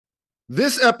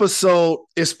This episode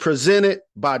is presented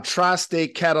by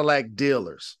Tri-State Cadillac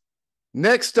Dealers.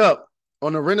 Next up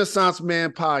on the Renaissance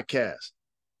Man podcast,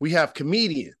 we have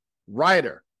comedian,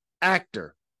 writer,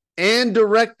 actor, and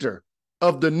director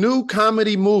of the new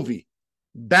comedy movie,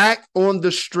 Back on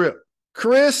the Strip,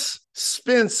 Chris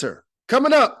Spencer.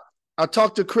 Coming up, I'll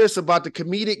talk to Chris about the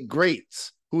comedic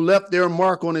greats who left their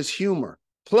mark on his humor.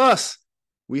 Plus,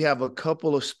 we have a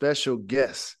couple of special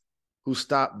guests who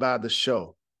stopped by the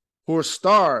show, who are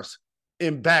stars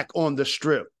in Back on the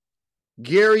Strip,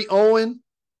 Gary Owen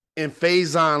and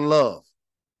Faizon Love.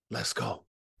 Let's go.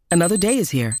 Another day is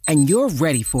here, and you're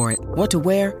ready for it. What to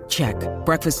wear? Check.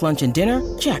 Breakfast, lunch, and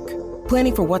dinner? Check.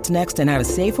 Planning for what's next and how to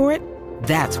save for it?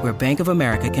 That's where Bank of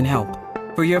America can help.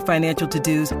 For your financial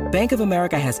to-dos, Bank of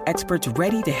America has experts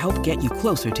ready to help get you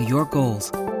closer to your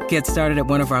goals. Get started at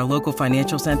one of our local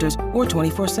financial centers or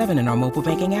 24/7 in our mobile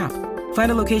banking app. Find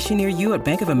a location near you at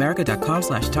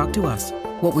bankofamerica.com/talktous.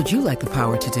 What would you like the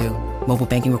power to do? Mobile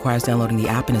banking requires downloading the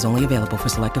app and is only available for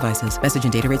select devices. Message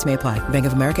and data rates may apply. Bank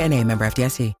of America N.A., member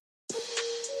FDIC.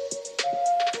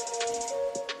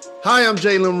 Hi, I'm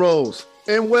Jalen Rose,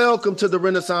 and welcome to the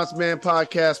Renaissance Man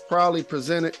podcast, proudly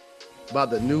presented by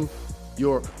the New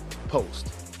York Post,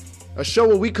 a show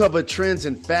where we cover trends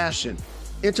in fashion,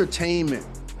 entertainment,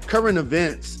 current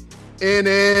events, and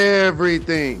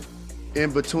everything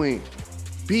in between.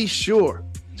 Be sure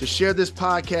to share this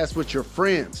podcast with your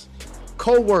friends,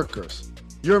 co-workers,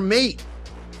 your mate.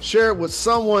 Share it with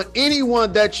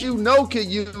anyone that you know could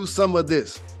use some of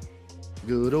this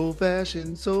good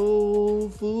old-fashioned soul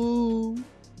food.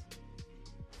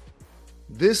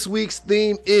 This week's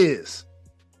theme is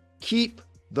Keep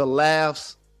the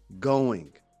Laughs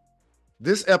Going.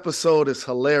 This episode is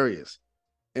hilarious,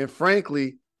 and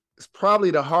frankly, it's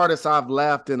probably the hardest I've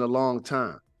laughed in a long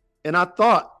time. And I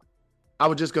thought I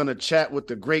was just going to chat with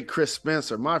the great Chris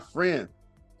Spencer, my friend,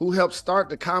 who helped start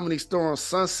the Comedy Store on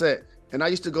Sunset, and I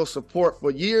used to go support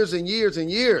for years and years and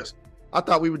years. I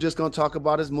thought we were just going to talk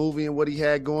about his movie and what he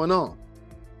had going on.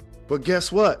 But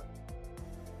guess what?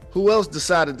 Who else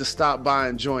decided to stop by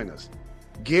and join us?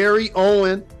 Gary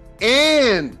Owen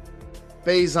and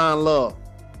Faizon Love,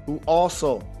 who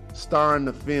also star in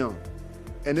the film.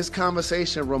 And this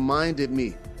conversation reminded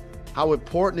me how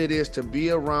important it is to be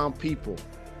around people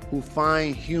who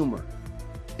find humor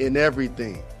in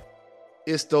everything.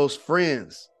 It's those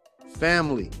friends,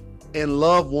 family, and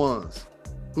loved ones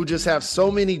who just have so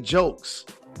many jokes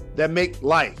that make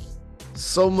life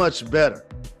so much better.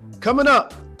 Coming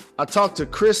up, I talked to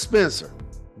Chris Spencer,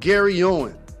 Gary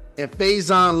Owen, and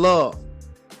Faizon Love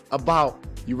about,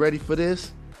 you ready for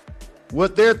this?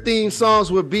 What their theme songs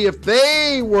would be if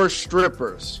they were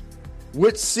strippers.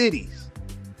 Which cities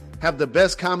have the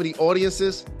best comedy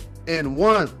audiences? And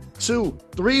 1, 2,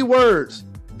 3 words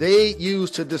they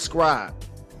use to describe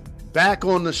Back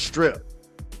on the Strip.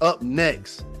 Up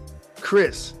next,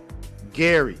 Chris,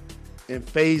 Gary, and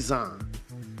Faizon.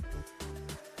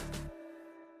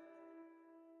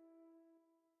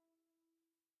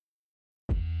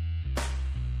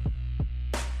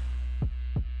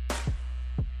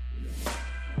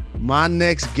 My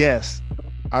next guests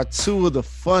are two of the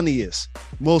funniest,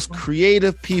 most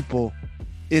creative people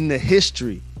in the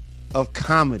history of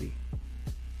comedy.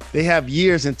 They have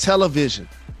years in television,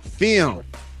 film,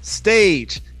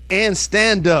 stage, and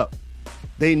stand-up.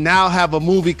 They now have a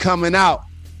movie coming out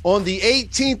on the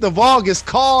 18th of August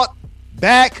called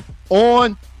Back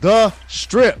on the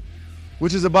Strip,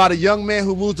 which is about a young man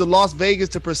who moves to Las Vegas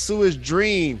to pursue his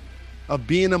dream of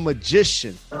being a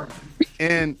magician.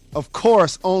 And of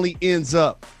course, only ends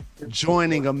up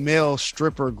joining a male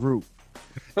stripper group.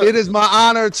 It is my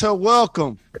honor to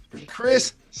welcome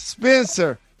Chris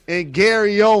Spencer and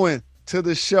Gary Owen to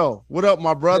the show. What up,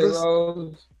 my brothers?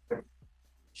 Hello.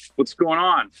 What's going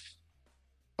on?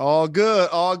 All good,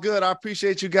 all good. I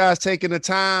appreciate you guys taking the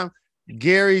time.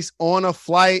 Gary's on a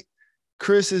flight.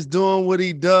 Chris is doing what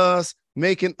he does,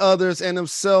 making others and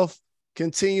himself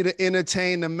continue to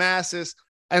entertain the masses.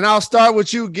 And I'll start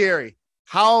with you, Gary.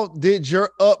 How did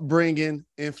your upbringing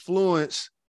influence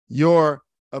your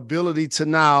ability to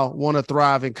now want to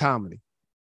thrive in comedy?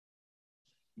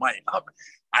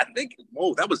 I think,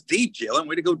 whoa, that was deep, Jalen.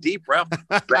 Way to go deep right off the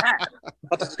bat. I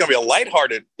thought this was going to be a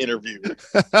lighthearted interview.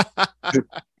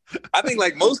 I think,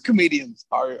 like most comedians,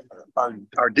 our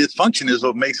dysfunction is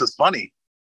what makes us funny.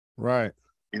 Right.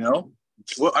 You know?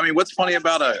 I mean, what's funny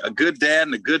about a good dad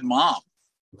and a good mom?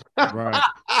 Right.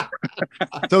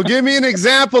 So give me an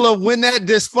example of when that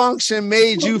dysfunction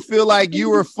made you feel like you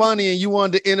were funny and you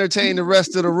wanted to entertain the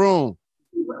rest of the room.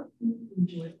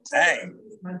 Dang.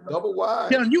 Double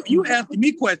wide. You asking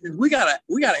me questions. We gotta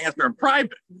answer in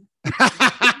private.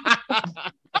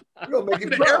 in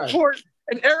the airport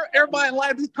and everybody in line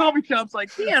at these coffee shops like,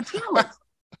 yeah, tell us.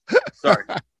 Sorry,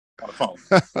 on the phone.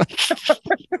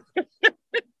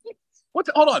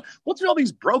 Hold on. What's all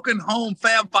these broken home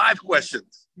Fab Five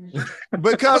questions?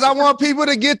 Because I want people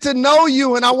to get to know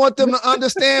you, and I want them to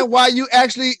understand why you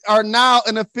actually are now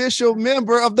an official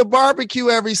member of the barbecue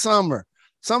every summer.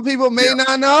 Some people may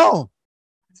not know.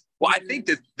 Well, I think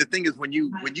that the thing is when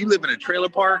you live in a trailer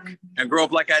park and grow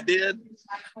up like I did,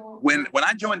 when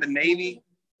I joined the Navy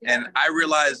and I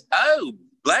realized, oh,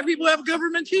 black people have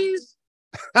government cheese?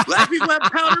 Black people have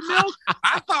powdered milk?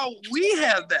 I thought we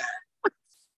had that.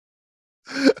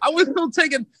 I was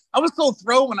so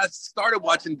thrown when I started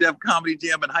watching Def Comedy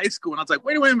Jam in high school, and I was like,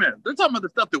 wait a minute, they're talking about the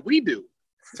stuff that we do.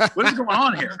 What is going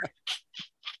on here?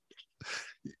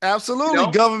 Absolutely. You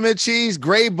know? Government cheese,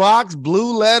 gray box,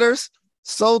 blue letters,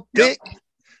 so thick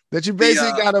that you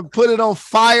basically got to put it on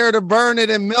fire to burn it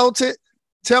and melt it.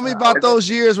 Tell me about those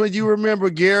years when you remember,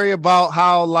 Gary, about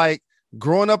how, like,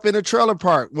 growing up in a trailer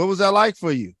park, what was that like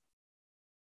for you?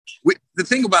 The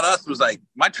thing about us was like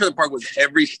my trailer park was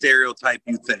every stereotype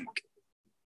you think.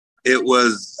 It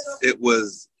was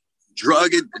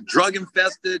drug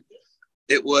infested.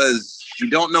 It was you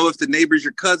don't know if the neighbor's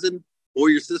your cousin or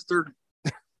your sister.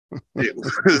 It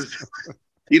was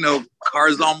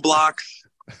cars on blocks.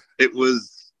 It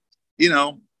was they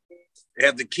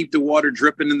have to keep the water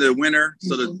dripping in the winter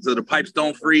so the pipes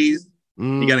don't freeze.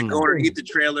 You got to go underneath the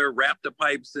trailer, wrap the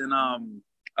pipes in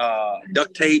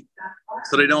duct tape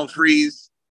so they don't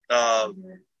freeze. No,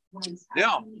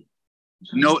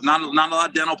 not a lot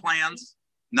of dental plans.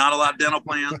 Not a lot of dental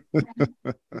plans.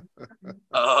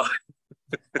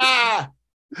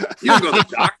 You don't go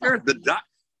to the doctor.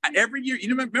 Every year,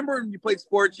 remember when you played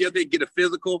sports, you had to get a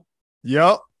physical.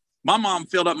 Yep. My mom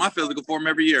filled up my physical for him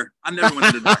every year. I never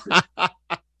went to the doctor.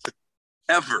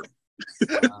 Ever.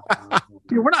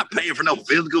 We're not paying for no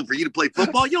physical for you to play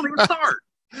football. You don't even start.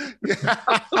 You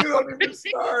don't even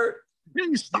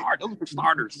start. Those are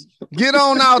starters. Get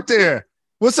on out there.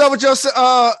 What's up with your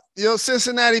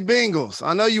Cincinnati Bengals?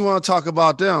 I know you want to talk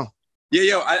about them.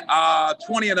 Yeah,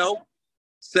 20-0,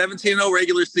 17-0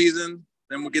 regular season.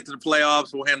 Then we'll get to the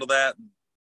playoffs. We'll handle that.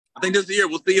 I think this year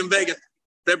we'll see you in Vegas,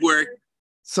 February.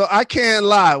 So I can't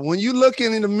lie. When you look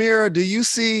in the mirror, do you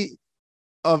see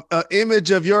an image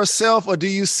of yourself or do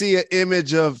you see an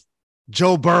image of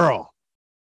Joe Burrow?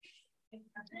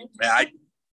 Man,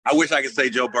 I wish I could say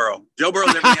Joe Burrow. Joe Burrow's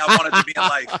everything I wanted to be in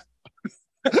life.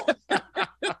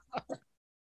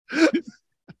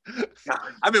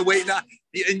 I've been waiting on,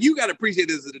 and you got to appreciate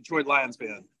this as a Detroit Lions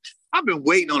fan. I've been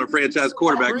waiting on a franchise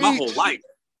quarterback my whole life.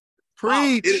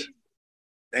 Preach.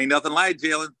 Ain't nothing like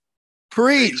Jalen.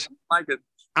 Preach. Like it.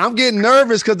 I'm getting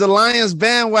nervous because the Lions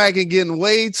bandwagon getting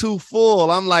way too full.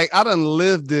 I'm like, I done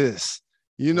lived this.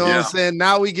 You know what I'm saying?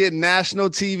 Now we get national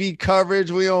TV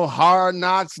coverage. We on Hard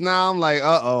Knocks now. I'm like,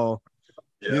 uh-oh.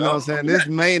 You know what I'm saying? This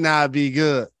may not be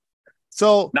good.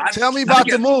 So tell me about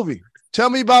the movie. Tell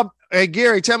me about, hey,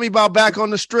 Gary, tell me about Back on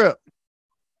the Strip.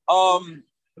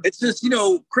 It's just,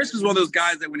 Chris is one of those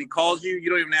guys that when he calls you, you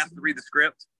don't even ask to read the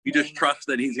script. You just trust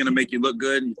that he's going to make you look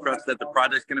good and you trust that the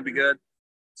project's going to be good.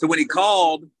 So when he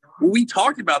called, we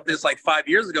talked about this like 5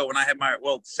 years ago when I had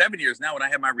 7 years now when I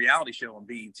had my reality show on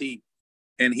BET.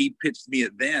 And he pitched me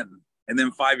it then. And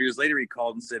then 5 years later, he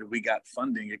called and said, we got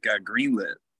funding. It got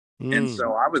greenlit. And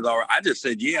so I just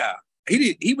said, yeah.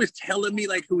 He was telling me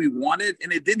like who he wanted,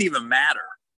 and it didn't even matter.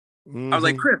 I was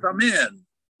like, Chris, I'm in.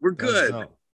 We're good.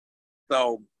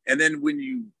 So, and then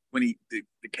when the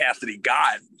cast that he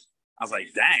got, I was like,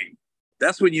 dang,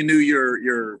 that's when you knew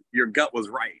your gut was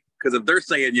right. Because if they're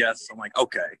saying yes, I'm like,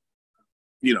 okay,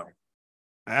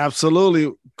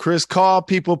 Absolutely. Chris call,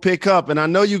 people pick up. And I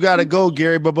know you got to go,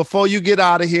 Gary, but before you get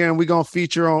out of here and we're going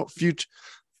to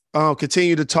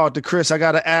continue to talk to Chris, I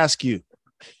got to ask you,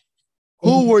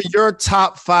 who were your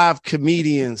top 5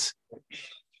 comedians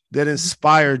that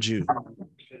inspired you?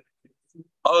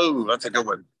 Oh, that's a good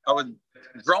one.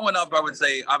 Growing up, I would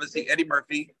say, obviously, Eddie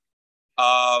Murphy,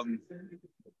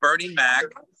 Bernie Mac,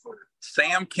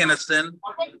 Sam Kinison,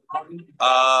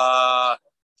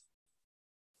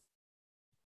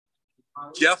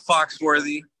 Jeff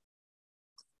Foxworthy,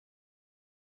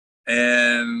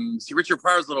 and Richard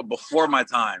Pryor's a little before my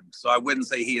time, so I wouldn't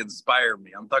say he inspired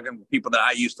me. I'm talking people that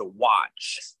I used to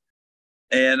watch,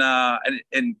 and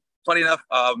funny enough,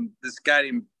 this guy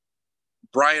named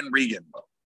Brian Regan.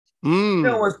 You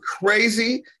know what's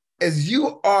crazy is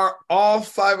you are all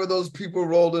 5 of those people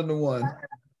rolled into one.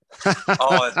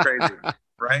 Oh, that's crazy,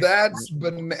 right? That's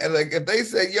like if they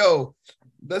say, "Yo,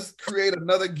 let's create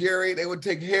another Gary. They would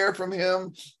take hair from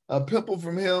him, a pimple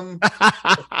from him.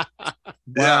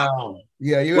 Wow.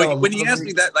 Yeah. When you ask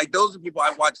me that, like, those are people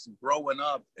I watched growing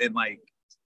up, and like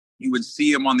you would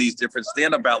see him on these different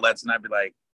stand-up outlets, and I'd be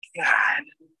like, God,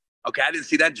 okay, I didn't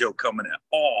see that joke coming at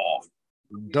all.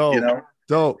 Dope.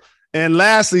 Dope. And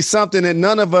lastly, something that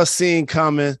none of us seen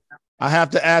coming. I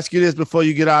have to ask you this before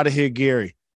you get out of here,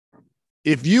 Gary.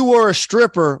 If you were a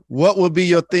stripper, what would be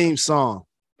your theme song?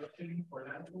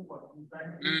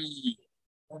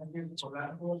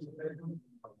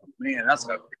 Man, that's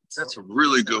a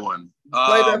really good one.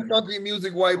 Play that funky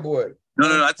music, white boy. No,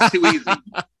 that's too easy.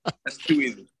 That's too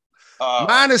easy.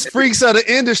 Mine is Freaks of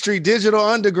the Industry, Digital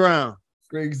Underground.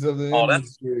 Freaks of the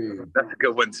Industry. That's a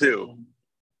good one too.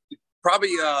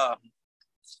 Probably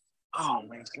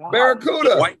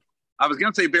Barracuda. I was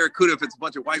gonna say Barracuda if it's a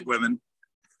bunch of white women.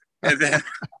 And then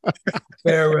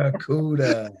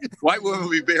Barracuda. White women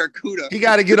will be Barracuda. He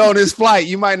got to get on his flight.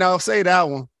 You might not say that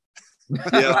one.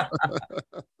 Yeah.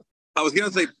 I was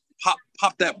gonna say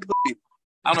pop that pussy.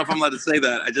 I don't know if I'm allowed to say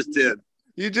that. I just did.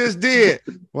 You just did.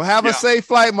 Well, have a safe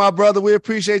flight, my brother. We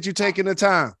appreciate you taking the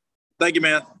time. Thank you,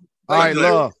 man. All right,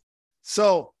 love.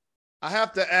 So I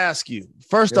have to ask you,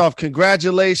 first off,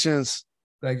 congratulations.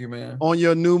 Thank you, man. On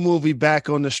your new movie, Back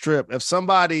on the Strip. If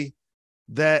somebody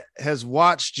that has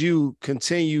watched you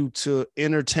continue to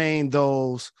entertain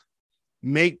those,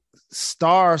 make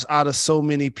stars out of so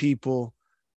many people,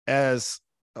 as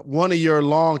one of your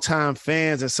longtime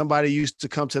fans and somebody used to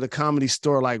come to the Comedy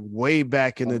Store like way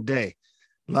back in the day,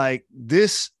 like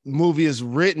this movie is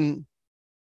written,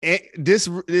 this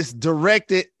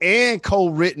directed and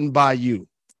co-written by you.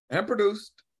 And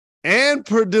produced.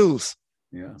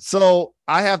 Yeah. So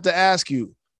I have to ask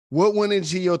you, what went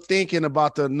into your thinking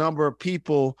about the number of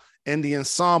people and the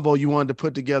ensemble you wanted to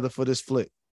put together for this flick?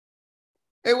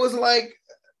 It was like,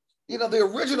 the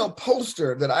original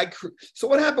poster that so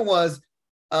what happened was,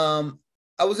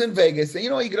 I was in Vegas, and you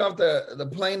get off the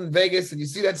plane in Vegas and you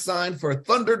see that sign for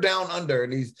Thunder Down Under,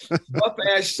 and these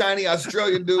buff-ass, shiny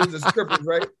Australian dudes as strippers,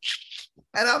 right?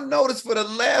 And I've noticed for the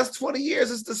last 20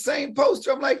 years, it's the same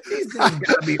poster. I'm like, these dudes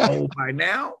gotta be old by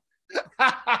now.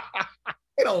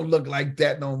 They don't look like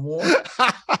that no more.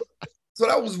 So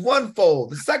that was one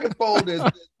fold. The second fold is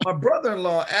my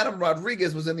brother-in-law, Adam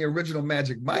Rodriguez, was in the original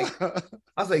Magic Mike. I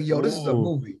was like, yo, this is a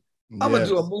movie. I'm going to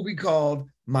do a movie called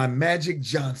My Magic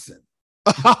Johnson.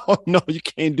 Oh, no, you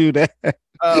can't do that.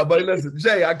 But listen,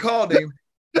 Jay, I called him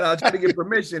and I tried to get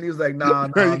permission. He was like,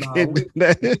 no, we ain't going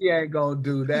to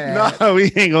do that. No,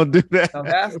 we ain't going to do that. No,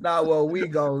 that's not what we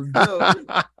going to do.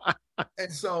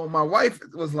 And so my wife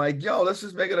was like, yo, let's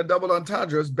just make it a double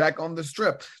entendre. It's Back on the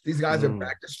Strip. These guys are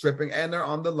back to stripping, and they're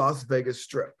on the Las Vegas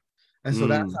Strip. And so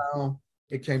that's how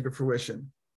it came to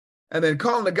fruition. And then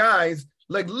calling the guys,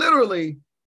 like literally,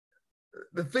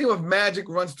 the theme of magic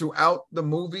runs throughout the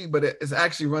movie, but it's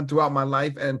actually run throughout my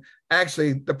life. And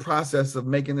actually the process of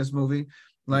making this movie,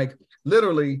 like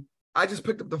literally, I just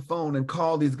picked up the phone and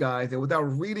called these guys, and without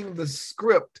reading the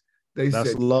script, they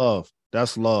said, love.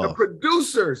 That's love. The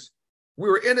producers, we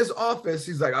were in his office.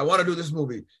 He's like, I want to do this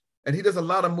movie. And he does a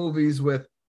lot of movies with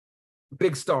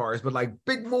big stars, but like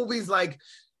big movies, like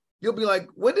you'll be like,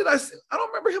 when did I don't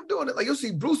remember him doing it. Like you'll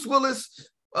see Bruce Willis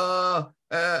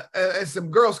and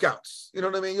some Girl Scouts. You know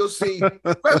what I mean? You'll see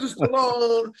Sylvester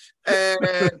Stallone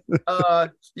and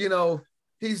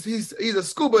he's a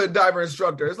scuba diver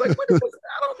instructor. It's like, when was that?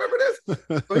 I don't remember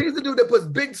this. So he's the dude that puts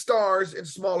big stars in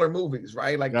smaller movies,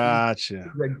 right? Like,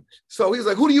 gotcha. So he's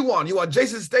like, who do you want? You want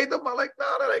Jason Statham? I'm like, no,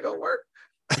 that ain't gonna work.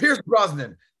 Pierce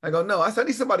Brosnan. I go, no. I said, I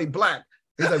need somebody black.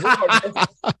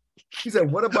 He's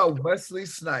like, what about Wesley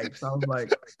Snipes? I was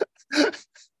like,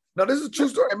 no, this is a true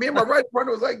story. And me and my right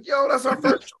partner was like, yo, that's our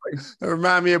first choice. It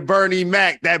remind me of Bernie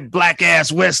Mac, that black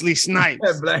ass Wesley Snipes.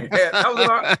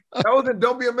 That was in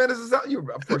Don't Be a Menace.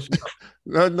 Of course you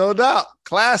know. No doubt.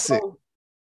 Classic. So,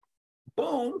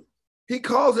 boom. He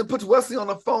calls and puts Wesley on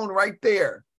the phone right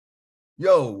there.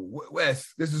 Yo,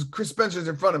 Wes, this is Chris Spencer's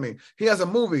in front of me. He has a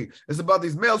movie. It's about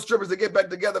these male strippers that get back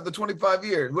together after 25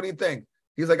 years. What do you think?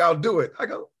 He's like, I'll do it. I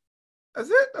go, that's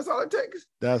it? That's all it takes?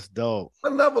 That's dope.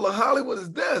 What level of Hollywood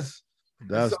is this?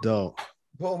 That's dope.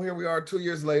 Boom, here we are 2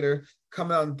 years later,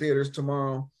 coming out in theaters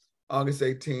tomorrow, August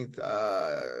 18th,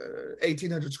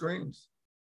 1,800 screens.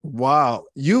 Wow.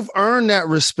 You've earned that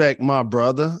respect, my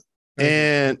brother.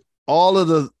 And all of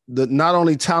the not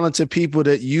only talented people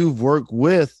that you've worked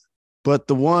with, but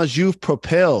the ones you've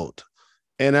propelled.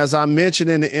 And as I mentioned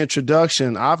in the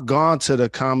introduction, I've gone to the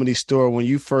Comedy Store when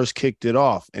you first kicked it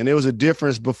off. And there was a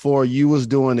difference before you was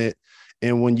doing it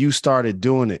and when you started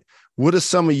doing it. What are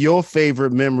some of your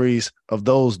favorite memories of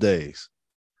those days?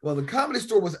 Well, the Comedy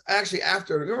Store was actually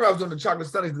after. Remember, I was doing the Chocolate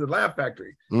Sundays at the Laugh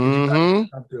Factory.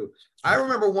 I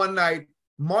remember one night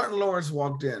Martin Lawrence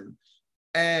walked in,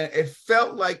 and it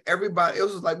felt like everybody. It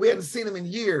was like we hadn't seen him in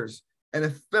years, and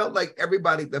it felt like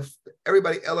everybody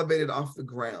elevated off the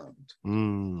ground.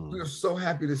 We were so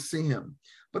happy to see him.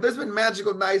 But there's been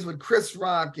magical nights with Chris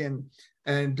Rock and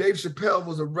Dave Chappelle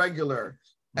was a regular.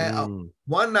 And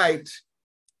one night,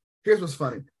 here's what's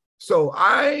funny. So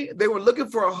they were looking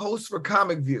for a host for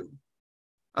Comic View.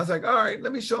 I was like, all right,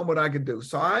 let me show them what I can do.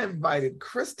 So I invited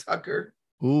Chris Tucker,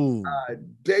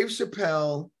 Dave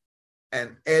Chappelle,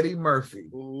 and Eddie Murphy.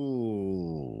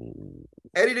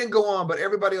 Eddie didn't go on, but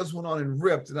everybody else went on and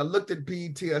ripped. And I looked at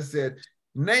BET, I said,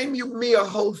 name me a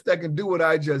host that can do what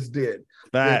I just did.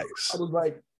 Facts. I was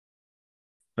like,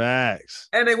 facts.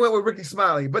 And they went with Ricky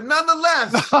Smiley. But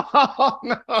nonetheless,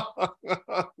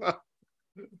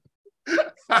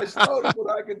 I showed them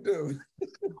what I could do.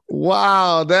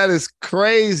 Wow, that is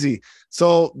crazy.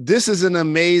 So this is an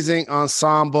amazing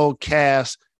ensemble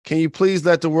cast. Can you please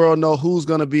let the world know who's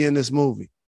going to be in this movie?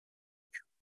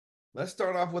 Let's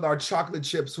start off with our chocolate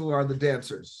chips, who are the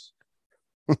dancers.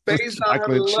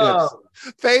 Faizon Love.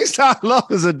 Faizon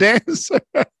Love is a dancer.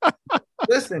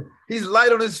 Listen, he's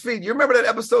light on his feet. You remember that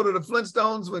episode of the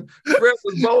Flintstones when Fred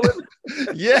was bowling?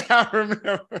 Yeah, I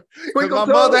remember. My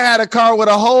mother had a car with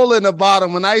a hole in the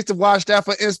bottom when I used to watch that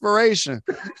for inspiration.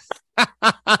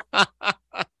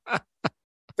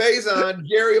 Faizon,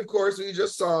 Gary, of course, who you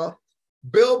just saw.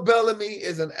 Bill Bellamy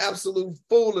is an absolute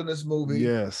fool in this movie.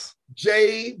 Yes.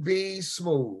 J.B.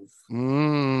 Smoove.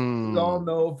 We all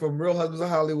know from Real Husbands of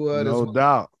Hollywood. No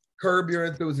doubt. Curb Your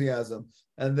Enthusiasm.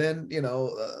 And then,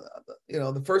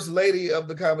 the first lady of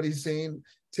the comedy scene,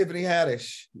 Tiffany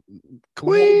Haddish.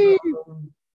 Queen.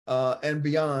 And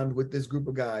beyond with this group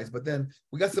of guys. But then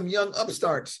we got some young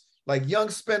upstarts like young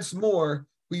Spence Moore,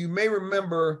 who you may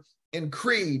remember in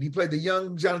Creed. He played the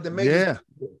young Jonathan Majors.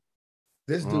 Yeah.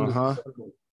 This dude is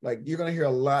incredible. Like, you're going to hear a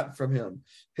lot from him.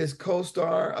 His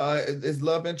co-star, his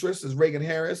love interest is Reagan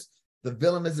Harris. The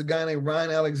villain is a guy named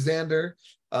Ryan Alexander.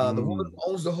 The woman who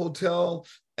owns the hotel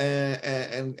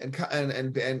and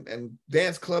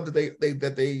dance club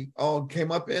that they all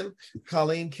came up in,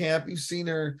 Colleen Camp. You've seen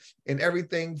her in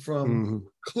everything from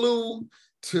Clue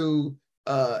to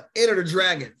Enter the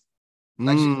Dragon.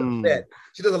 Like,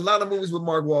 she does a lot of movies with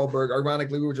Mark Wahlberg.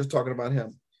 Ironically, we were just talking about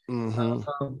him.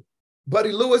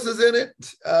 Buddy Lewis is in it.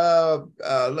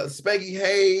 Spanky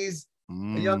Hayes,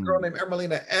 a young girl named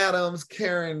Emerlina Adams,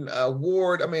 Karen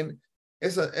Ward. I mean,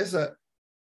 it's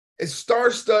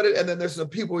star-studded, and then there's some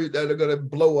people that are going to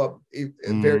blow up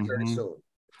very, very soon.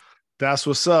 That's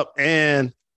what's up.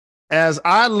 And as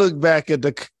I look back at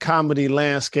the comedy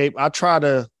landscape, I try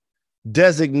to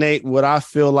designate what I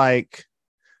feel like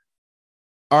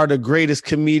are the greatest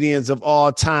comedians of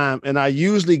all time. And I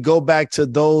usually go back to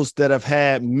those that have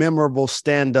had memorable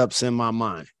stand-ups in my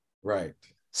mind. Right.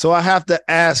 So I have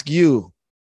to ask you,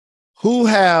 who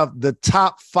have the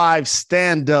top 5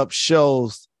 stand-up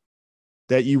shows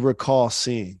that you recall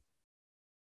seeing?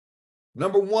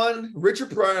 Number 1,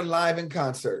 Richard Pryor live in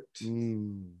concert.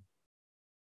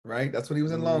 Right? That's when he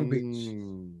was in Long Beach.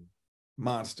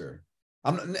 Monster.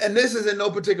 And this is in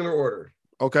no particular order.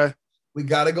 Okay. We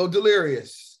got to go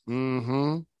Delirious.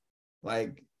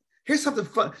 Like, here's something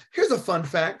fun. Here's a fun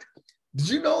fact. Did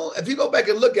you know, if you go back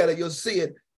and look at it, you'll see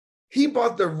it. He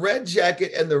bought the red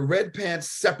jacket and the red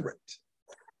pants separate.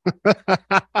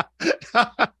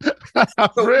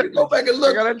 So really? Go back and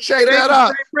look. I gotta check that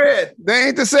out. They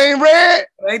ain't the same red.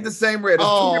 They ain't the same red.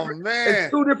 It's man,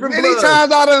 it's 2 different. Many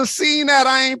times I done seen that.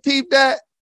 I ain't peeped that.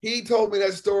 He told me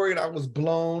that story and I was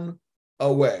blown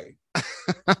away.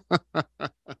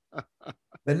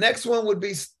 The next one would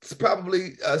be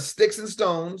probably Sticks and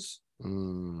Stones,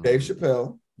 Dave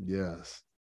Chappelle. Yes.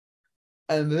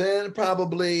 And then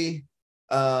probably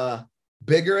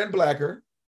Bigger and Blacker,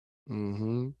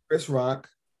 Chris Rock.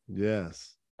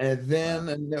 Yes. And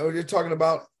then you're talking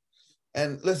about,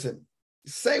 and listen,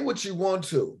 say what you want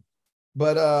to,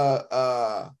 but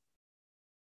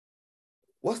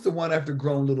what's the one after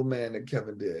Grown Little Man that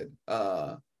Kevin did?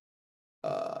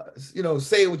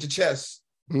 Say it with your chest.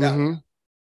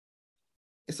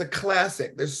 It's a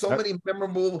classic. There's so many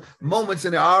memorable moments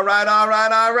in there. All right.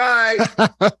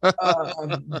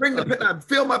 Bring the pen.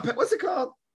 Feel my pain. What's it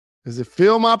called? Is it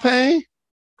Feel My Pain?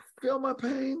 Feel My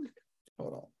Pain?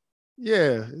 Hold on.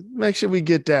 Yeah, make sure we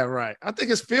get that right. I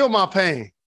think it's Feel My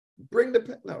Pain. Bring the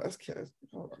pen. No, that's Cass.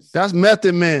 That's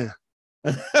Method Man.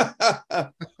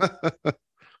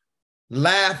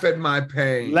 Laugh at My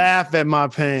Pain. Laugh at My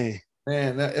Pain.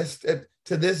 Man,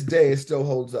 to this day, it still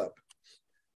holds up.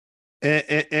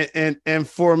 And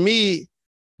for me,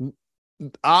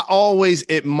 I always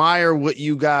admire what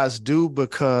you guys do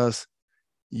because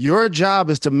your job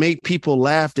is to make people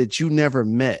laugh that you never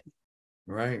met.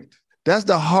 Right. That's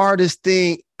the hardest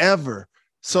thing ever.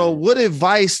 So what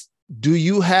advice do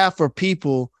you have for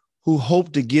people who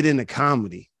hope to get into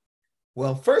comedy?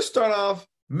 Well, first start off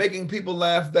making people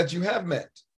laugh that you have met.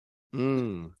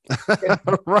 Right.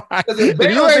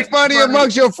 If you ain't funny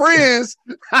amongst your friends.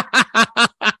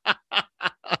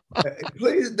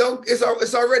 Please don't.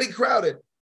 It's already crowded.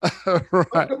 Right.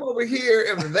 Don't come over here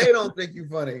if they don't think you're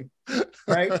funny.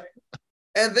 Right.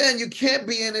 And then you can't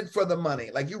be in it for the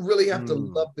money. Like, you really have to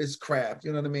love this craft.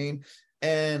 You know what I mean?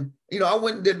 And, I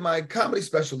went and did my comedy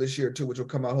special this year too, which will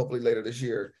come out hopefully later this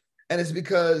year. And it's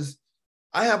because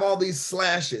I have all these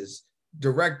slashes: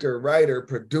 director, writer,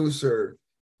 producer.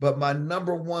 But my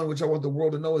number one, which I want the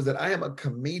world to know, is that I am a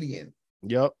comedian.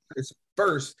 Yep. It's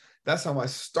first. That's how I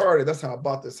started. That's how I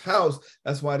bought this house.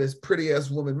 That's why this pretty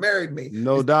ass woman married me.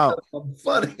 No doubt. I'm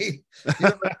funny. You know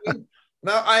what I mean?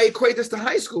 Now I equate this to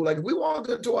high school. Like, we walked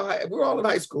into we're all in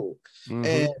high school,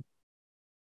 and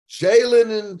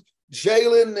Jalen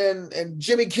and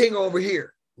Jimmy King over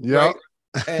here. Yep. Right?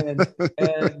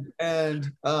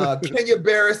 and Kenya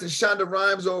Barris and Shonda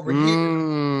Rhimes over here,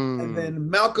 and then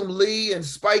Malcolm Lee and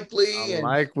Spike Lee. I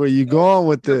like where you going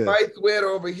with this. Mike Sweat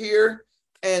over here,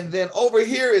 and then over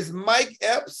here is Mike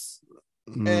Epps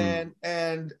and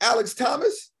Alex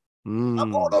Thomas.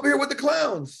 I'm going over here with the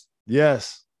clowns.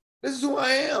 Yes. This is who I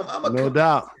am. I'm a no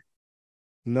doubt.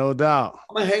 No doubt.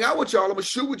 I'm gonna hang out with y'all. I'm gonna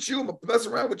shoot with you. I'm gonna mess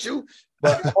around with you.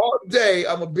 But all day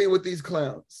I'm gonna be with these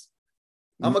clowns.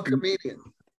 I'm a comedian.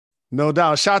 No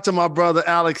doubt. Shout out to my brother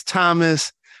Alex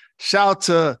Thomas. Shout out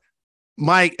to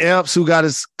Mike Epps, who got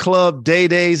his club Day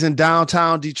Days in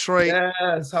downtown Detroit.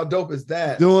 Yes, how dope is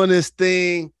that? Doing his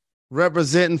thing,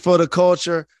 representing for the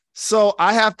culture. So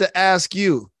I have to ask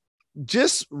you,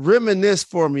 just reminisce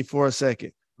for me for a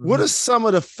second. What are some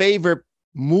of the favorite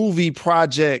movie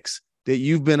projects that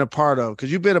you've been a part of?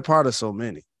 Because you've been a part of so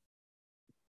many.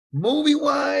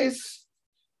 Movie-wise,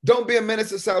 Don't Be a Menace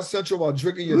to South Central While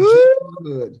Drinking Your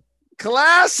Juice.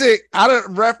 Classic. I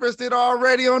done referenced it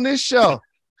already on this show.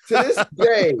 To this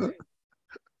day,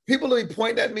 people will be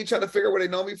pointing at me trying to figure where they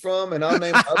know me from, and I'll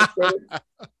name other credits,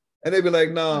 and they'll be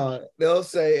like, nah. They'll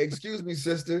say, excuse me,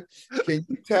 sister, can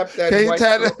you tap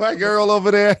that white girl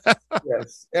over there?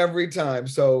 Yes, every time.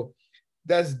 So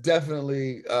that's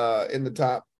definitely in the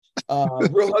top.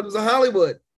 Real Husbands of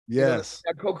Hollywood. Yes.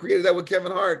 I co-created that with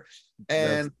Kevin Hart.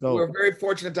 And we're very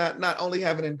fortunate to not only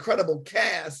have an incredible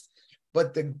cast,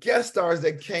 but the guest stars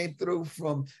that came through,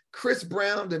 from Chris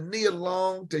Brown to Nia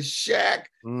Long to Shaq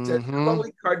to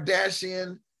Khloe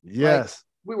Kardashian. Yes.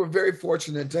 We were very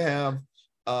fortunate to have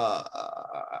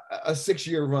a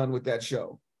 6-year run with that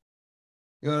show.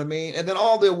 You know what I mean? And then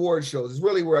all the award shows is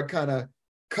really where I kind of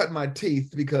cut my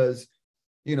teeth, because,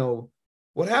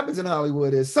 what happens in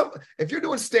Hollywood is if you're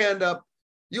doing stand-up,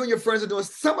 you and your friends are doing,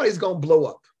 somebody's going to blow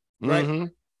up, right?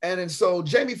 And so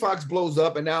Jamie Foxx blows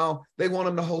up, and now they want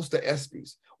him to host the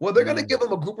ESPYs. Well, they're going to give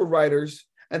him a group of writers,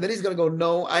 and then he's going to go,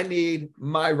 no, I need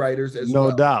my writers as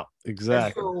well. No doubt.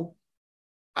 Exactly. And so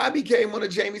I became one of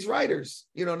Jamie's writers.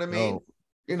 You know what I mean?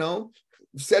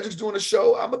 Cedric's doing a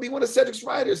show, I'm going to be one of Cedric's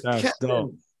writers. That's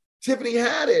dope. Tiffany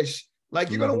Haddish. Like,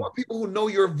 you're going to want people who know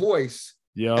your voice.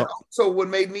 Yeah. So what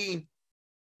made me,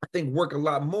 I think, work a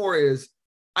lot more is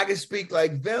I can speak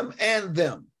like them and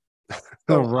them.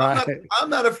 So right. I'm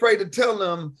not afraid to tell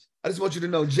them, I just want you to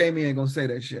know Jamie ain't going to say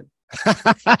that shit.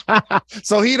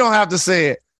 So he don't have to say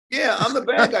it. Yeah, I'm the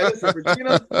bad guy. Listen,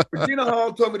 Regina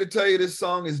Hall told me to tell you this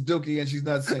song is dookie and she's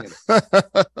not singing it.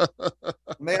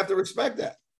 And they have to respect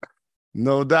that.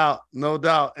 No doubt. No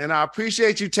doubt. And I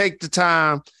appreciate you take the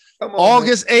time. Come on,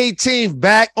 August 18th,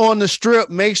 back on the Strip.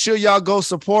 Make sure y'all go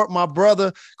support my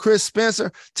brother, Chris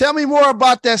Spencer. Tell me more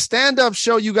about that stand-up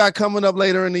show you got coming up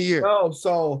later in the year. Oh,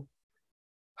 so,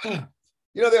 they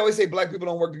always say black people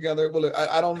don't work together. Well,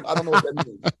 I don't know what that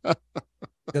means.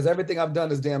 Because everything I've done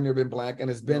has damn near been black,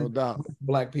 and it's been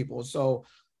black people. So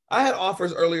I had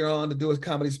offers earlier on to do a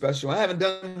comedy special. I haven't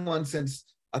done one since,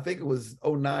 I think it was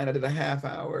 2009. I did a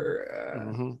half-hour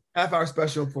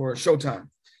special for Showtime.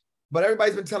 But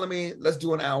everybody's been telling me, let's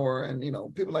do an hour. And,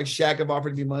 people like Shaq have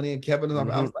offered me money, and Kevin. I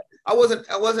was like,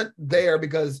 I wasn't there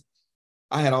because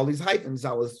I had all these hyphens.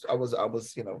 I was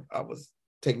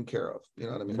taken care of. You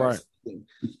know what I mean? Right.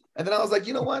 And then I was like,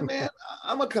 you know what, man?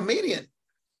 I'm a comedian.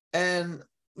 And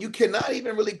you cannot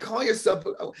even really call yourself.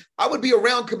 I would be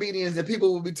around comedians and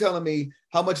people would be telling me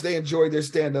how much they enjoyed their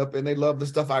stand-up and they love the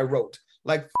stuff I wrote.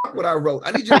 Like, fuck what I wrote.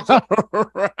 I need you to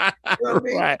right. You know what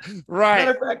I mean? Right.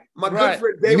 Matter of fact, my good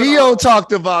friend David Neo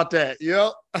talked about that.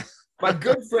 Yep. My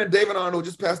good friend David Arnold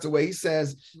just passed away. He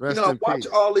says, Rest I in watch peace.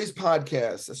 all these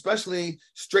podcasts, especially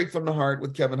Straight from the Heart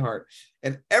with Kevin Hart,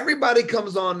 and everybody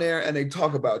comes on there and they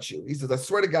talk about you. He says, I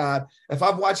swear to God, if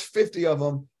I've watched 50 of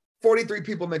them, 43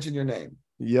 people mention your name.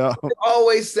 Yeah. They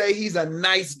always say he's a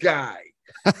nice guy.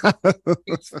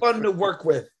 He's fun to work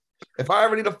with. If I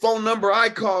ever need a phone number, I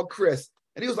call Chris.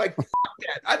 And he was like, fuck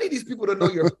that. I need these people to know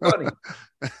you're funny.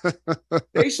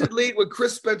 They should lead with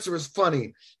Chris Spencer is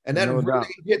funny. And that really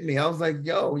hit me. I was like,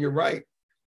 yo, you're right.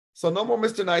 So no more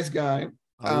Mr. Nice Guy.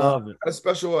 I love it. A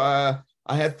special, I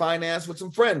had finance with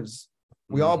some friends.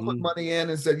 We all put money in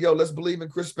and said, yo, let's believe in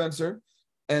Chris Spencer.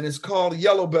 And it's called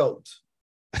Yellow Belt.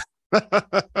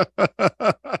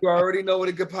 You already know what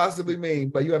it could possibly mean,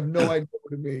 but you have no idea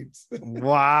what it means.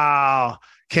 Wow.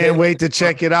 Can't wait to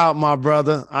check it out, my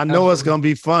brother. I know it's going to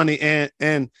be funny.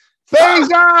 And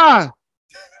Faizon!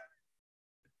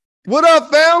 What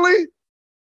up, family?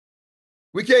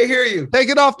 We can't hear you. Take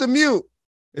it off the mute.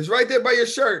 It's right there by your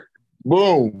shirt.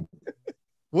 Boom.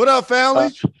 What up, family?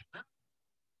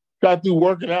 Got through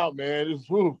working out, man. It's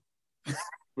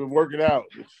been working out.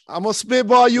 I'm going to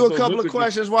spitball you a couple of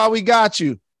questions while we got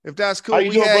you. If that's cool.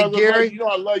 We had Gary.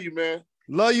 I love you, man.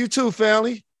 Love you too,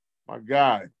 family. My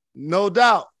guy. No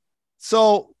doubt.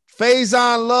 So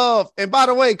Faizon Love. And by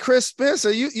the way, Chris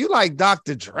Spencer, you like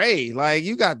Dr. Dre. Like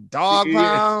you got Dog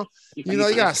Pound.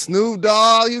 You got Snoop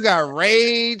Dogg. You got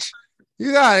Rage.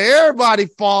 You got everybody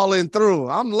falling through.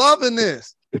 I'm loving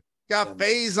this. Got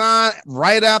Faizon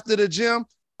right after the gym.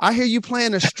 I hear you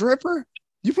playing a stripper.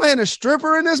 You playing a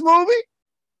stripper in this movie?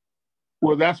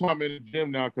 Well, that's why I'm in the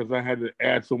gym now, because I had to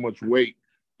add so much weight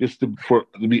just to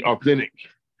be authentic.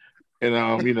 And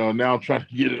now I'm trying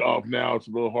to get it off now. It's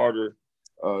a little harder,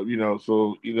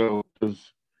 because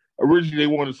originally they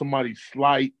wanted somebody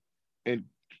slight and,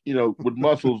 with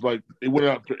muscles, like they went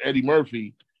out to Eddie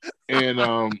Murphy. And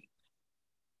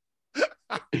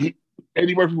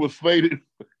Eddie Murphy was slated.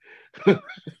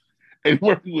 Eddie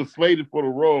Murphy was slated for the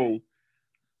role,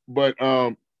 but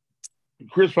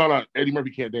Chris found out Eddie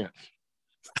Murphy can't dance.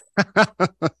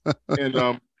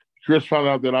 And Chris found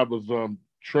out that I was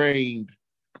trained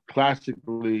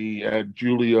classically at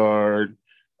Juilliard.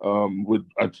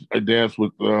 I danced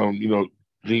with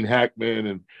Gene Hackman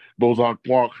and Bozak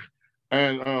Clark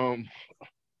and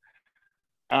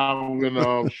Alvin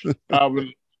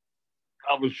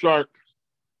Sharp.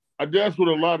 I danced with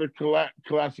a lot of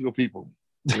classical people.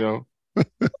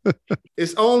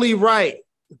 It's only right.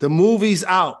 The movie's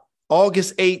out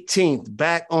August 18th,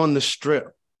 back on the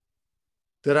strip.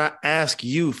 Did I ask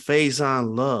you,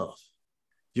 Faizon Love,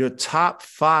 your top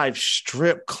 5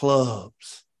 strip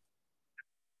clubs?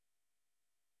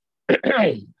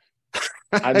 I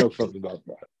know something about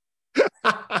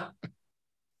that.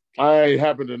 I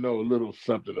happen to know a little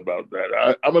something about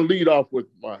that. I'm going to lead off with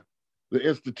the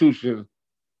institution,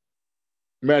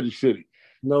 Magic City.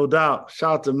 No doubt.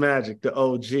 Shout out to Magic, the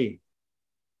OG.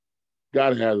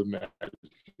 Gotta have the Magic.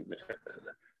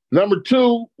 Number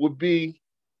 2 would be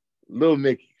Little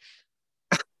Nicky's.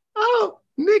 Oh,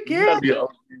 Nicky. Gotta be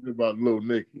about Little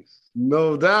Nicky's.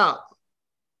 No doubt.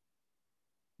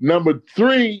 Number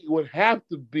 3 would have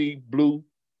to be Blue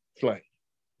Flame.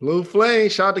 Blue Flame.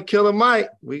 Shout out to Killer Mike.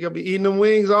 We gonna be eating them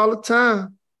wings all the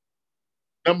time.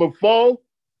 Number 4,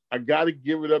 I gotta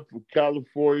give it up for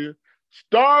California.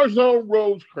 Stars on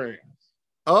Rosecrans.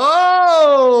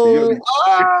 Oh!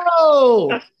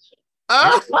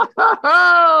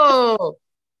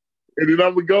 And then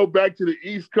I'm going to go back to the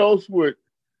East Coast with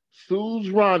Sue's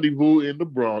Rendezvous in the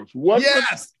Bronx.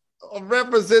 Yes! I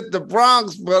represent the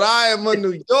Bronx, but I am a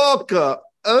New Yorker.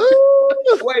 Oh.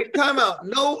 Wait, time out.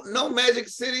 No Magic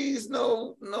Cities,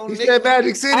 no. He said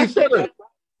Magic City first.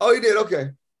 Oh, you did? Okay.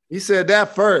 He said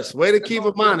that first. Way to keep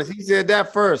him honest. He said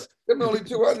that first. Them only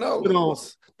 2 I know.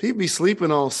 People be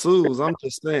sleeping on Sue's. I'm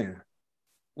just saying.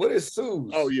 What is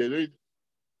Sue's? Oh, yeah.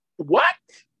 What?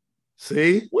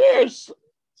 See? Where's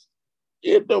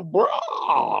in the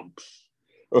Bronx?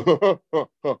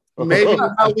 Maybe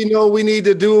now we know we need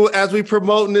to do as we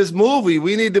promoting this movie.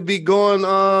 We need to be going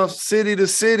city to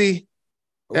city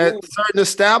at certain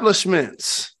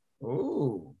establishments.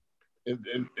 Ooh.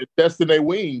 And testing their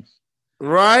wings.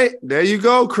 Right. There you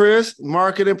go, Chris.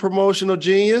 Marketing promotional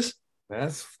genius.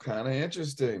 That's kind of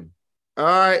interesting. All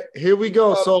right, here we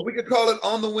go. So we could call it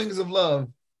On the Wings of Love.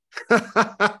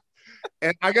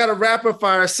 And I got a rapid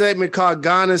fire segment called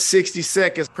Gone in 60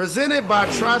 Seconds, presented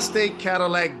by Tri-State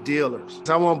Cadillac Dealers.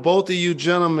 I want both of you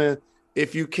gentlemen,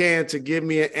 if you can, to give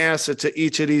me an answer to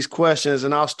each of these questions.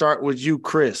 And I'll start with you,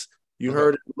 Chris. You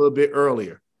heard it a little bit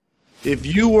earlier. If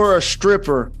you were a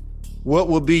stripper, what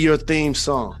would be your theme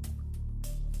song?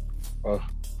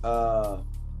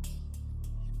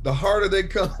 the harder they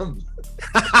come.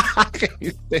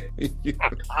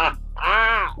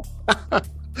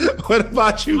 What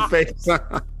about you,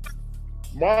 Faizon?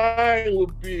 Mine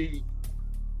would be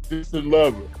Distant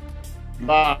Lover,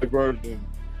 live version,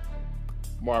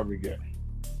 Marvin Gaye.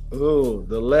 Ooh,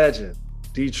 the legend.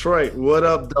 Detroit, what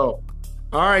up, though?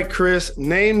 All right, Chris,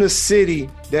 name the city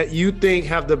that you think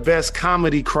have the best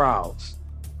comedy crowds.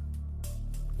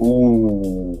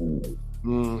 Ooh.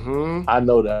 Mm-hmm. I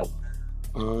know that.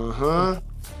 Uh-huh.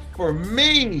 For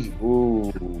me.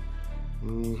 Ooh.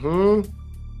 Mm-hmm.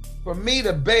 For me,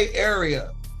 the Bay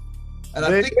Area. And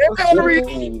Bay I think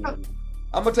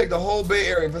I'm gonna take the whole Bay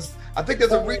Area. I think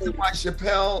there's a reason why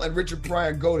Chappelle and Richard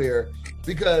Pryor go there,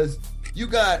 because you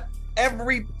got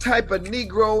every type of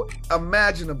Negro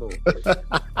imaginable. You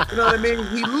know what I mean?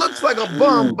 He looks like a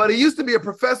bum, but he used to be a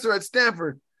professor at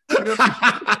Stanford. You know,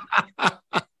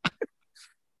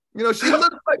 you know, she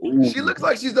looks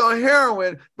like she's on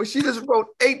heroin, but she just wrote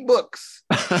 8 books.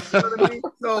 You know what I mean?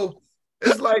 So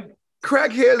it's like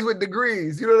crackheads with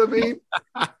degrees. You know what I mean?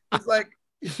 It's like,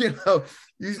 you know,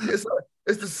 it's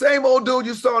the same old dude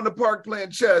you saw in the park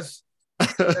playing chess,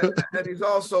 and he's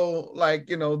also like,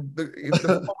 you know,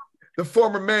 the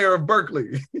former mayor of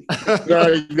Berkeley. Now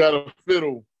you got a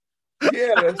fiddle.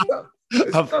 Yeah, there's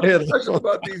something special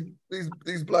about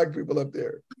these black people up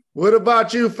there. What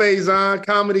about you, Faizon?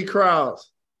 Comedy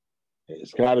crowds.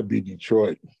 It's got to be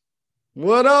Detroit.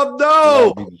 What up,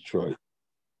 though? Gotta be Detroit.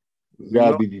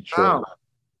 Gotta be Detroit. Doubt.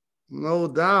 No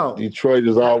doubt. Detroit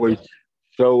is always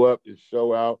show up and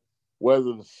show out,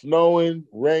 whether it's snowing,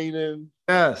 raining.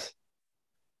 Yes.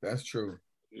 That's true.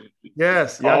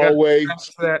 Yes. Always.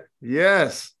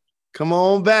 Yes. Come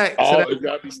on back to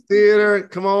that theater.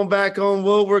 Come on back on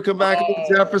Woodward. Come back on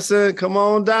Jefferson. Come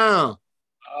on down.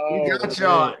 We got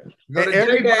y'all.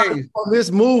 Everybody on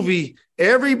this movie,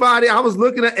 I was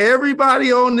looking at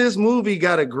everybody on this movie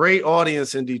got a great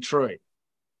audience in Detroit.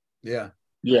 Yeah.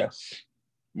 Yes.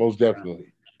 Most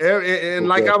definitely. And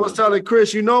like I was telling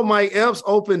Chris, you know, Mike Epps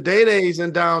opened Day Days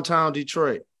in downtown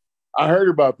Detroit. I heard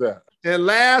about that. And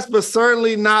last but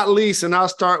certainly not least, and I'll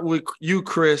start with you,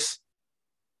 Chris.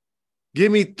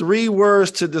 Give me 3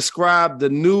 words to describe the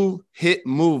new hit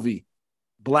movie,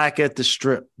 Back at the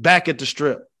Strip. Back on the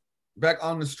Strip. Back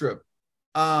on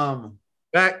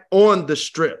the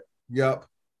Strip. Yep.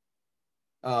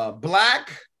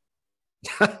 Black.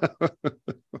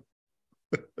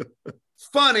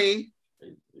 Funny.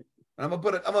 I'm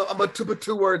gonna put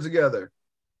 2 words together.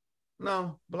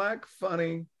 No, black,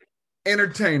 funny,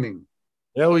 entertaining.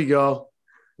 There we go.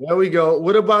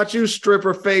 What about you,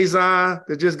 stripper Faizon,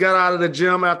 that just got out of the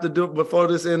gym before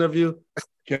this interview?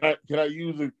 Can I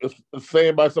use a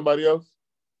saying by somebody else?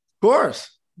 Of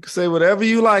course. You can say whatever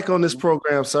you like on this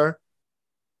program, sir.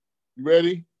 You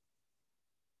ready?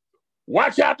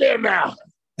 Watch out there now.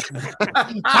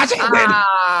 Watch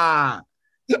out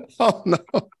there. Oh no.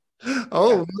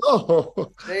 Oh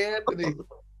no. Hey, Anthony.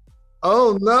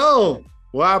 Oh no.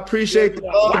 Well, I appreciate the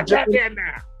love. Watch out there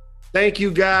now. Thank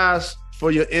you guys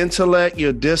for your intellect,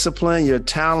 your discipline, your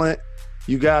talent.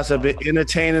 You guys have been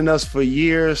entertaining us for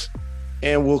years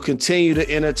and will continue to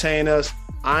entertain us.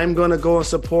 I'm going to go and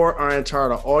support. Our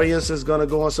entire audience is going to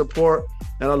go and support.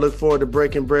 And I look forward to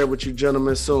breaking bread with you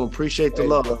gentlemen soon. Appreciate the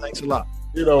love. Thanks a lot.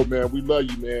 You know, man, we love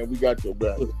you, man. We got your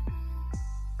back.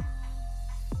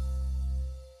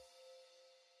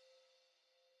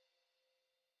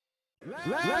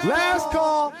 Last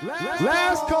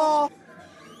call.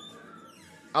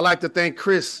 I'd like to thank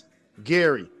Chris,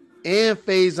 Gary, and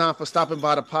Faizon for stopping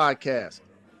by the podcast.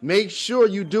 Make sure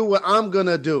you do what I'm going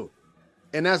to do,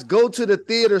 and that's go to the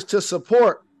theaters to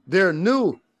support their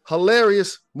new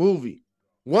hilarious movie.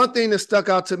 One thing that stuck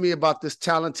out to me about this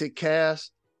talented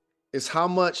cast is how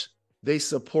much they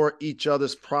support each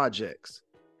other's projects.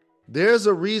 There's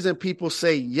a reason people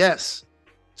say yes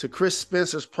to Chris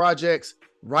Spencer's projects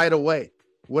right away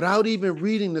without even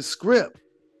reading the script.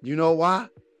 You know why?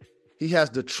 He has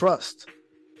the trust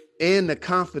and the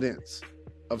confidence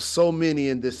of so many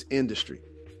in this industry.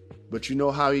 But you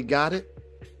know how he got it?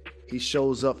 He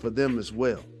shows up for them as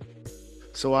well.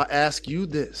 So I ask you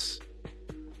this.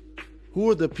 Who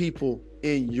are the people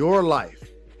in your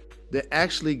life that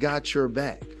actually got your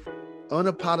back?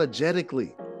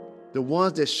 Unapologetically. The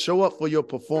ones that show up for your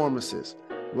performances,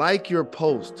 like your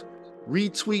post,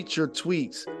 retweet your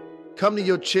tweets, come to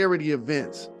your charity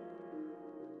events.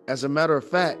 As a matter of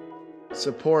fact,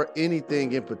 support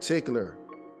anything in particular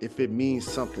if it means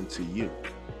something to you.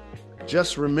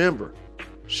 Just remember,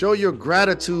 show your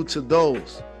gratitude to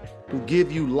those who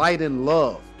give you light and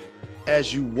love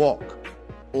as you walk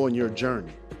on your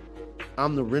journey.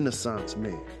 I'm the Renaissance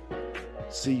Man.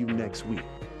 See you next week.